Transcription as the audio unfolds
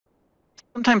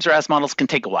Sometimes RAS models can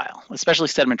take a while, especially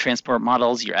sediment transport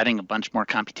models. You're adding a bunch more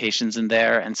computations in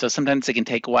there, and so sometimes it can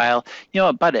take a while.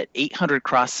 About an 800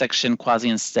 cross-section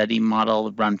quasi-unsteady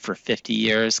model run for 50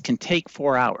 years can take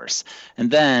 4 hours. And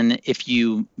then if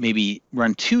you maybe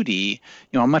run 2D,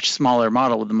 a much smaller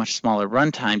model with a much smaller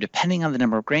runtime, depending on the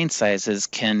number of grain sizes,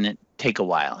 can take a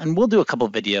while. And we'll do a couple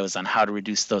of videos on how to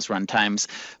reduce those runtimes.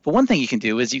 But one thing you can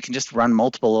do is you can just run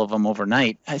multiple of them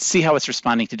overnight, see how it's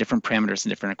responding to different parameters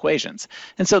and different equations.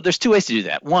 And so there's two ways to do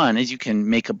that. One is you can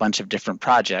make a bunch of different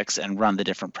projects and run the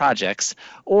different projects,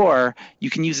 or you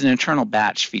can use an internal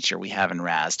batch feature we have in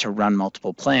RAS to run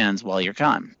multiple plans while you're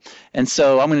gone. And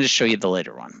so I'm going to just show you the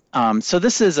later one. So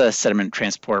this is a sediment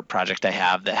transport project I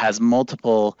have that has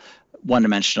multiple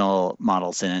one-dimensional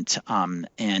models in it,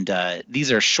 and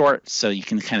these are short, so you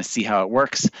can kind of see how it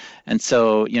works. And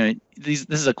so, this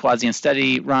is a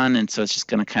quasi-unsteady run, and so it's just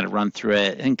going to kind of run through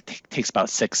it. I think it takes about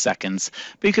 6 seconds,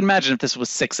 but you can imagine if this was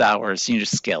 6 hours, you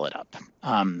just scale it up.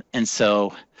 And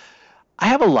so I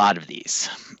have a lot of these,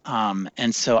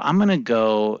 and so I'm going to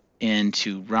go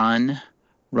into run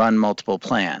multiple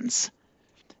plans.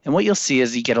 And what you'll see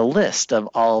is you get a list of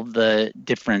all of the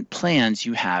different plans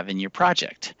you have in your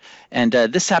project. And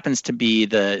this happens to be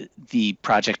the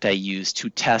project I use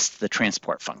to test the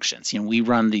transport functions. We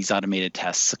run these automated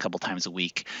tests a couple times a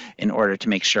week in order to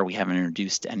make sure we haven't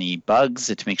introduced any bugs,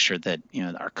 to make sure that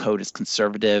our code is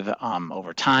conservative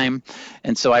over time.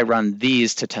 And so I run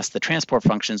these to test the transport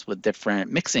functions with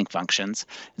different mixing functions.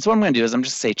 And so what I'm going to do is I'm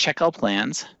just say check all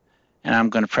plans. And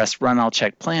I'm going to press run all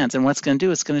check plans. And what it's going to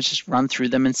do is it's going to just run through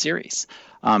them in series.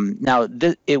 Now,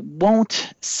 it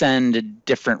won't send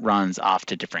different runs off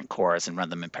to different cores and run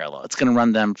them in parallel. It's going to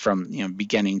run them from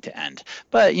beginning to end.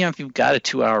 But if you've got a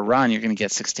 2-hour run, you're going to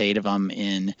get 6 to 8 of them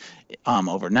in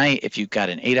overnight. If you've got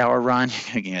an 8-hour run,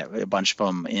 you're going to get a bunch of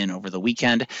them in over the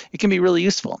weekend. It can be really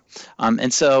useful.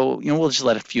 And so we'll just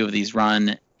let a few of these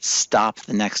run, stop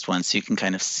the next one so you can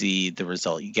kind of see the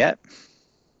result you get.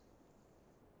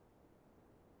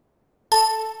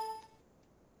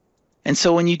 And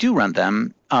so when you do run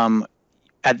them,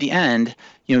 at the end,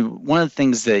 one of the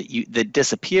things that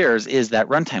disappears is that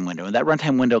runtime window. And that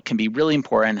runtime window can be really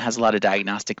important, has a lot of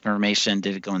diagnostic information.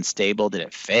 Did it go unstable? Did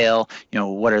it fail?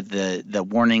 What are the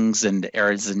warnings and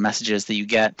errors and messages that you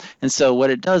get? And so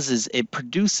what it does is it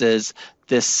produces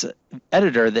this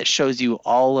editor that shows you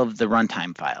all of the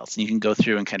runtime files. And you can go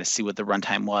through and kind of see what the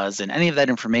runtime was, and any of that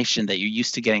information that you're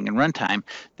used to getting in runtime,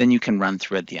 then you can run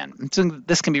through at the end. And so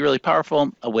this can be really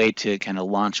powerful, a way to kind of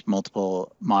launch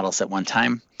multiple models at one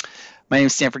time. My name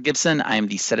is Stanford Gibson. I am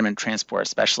the sediment transport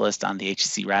specialist on the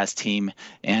HEC-RAS team,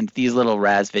 and these little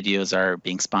RAS videos are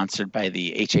being sponsored by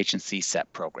the HH&C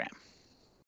SET program.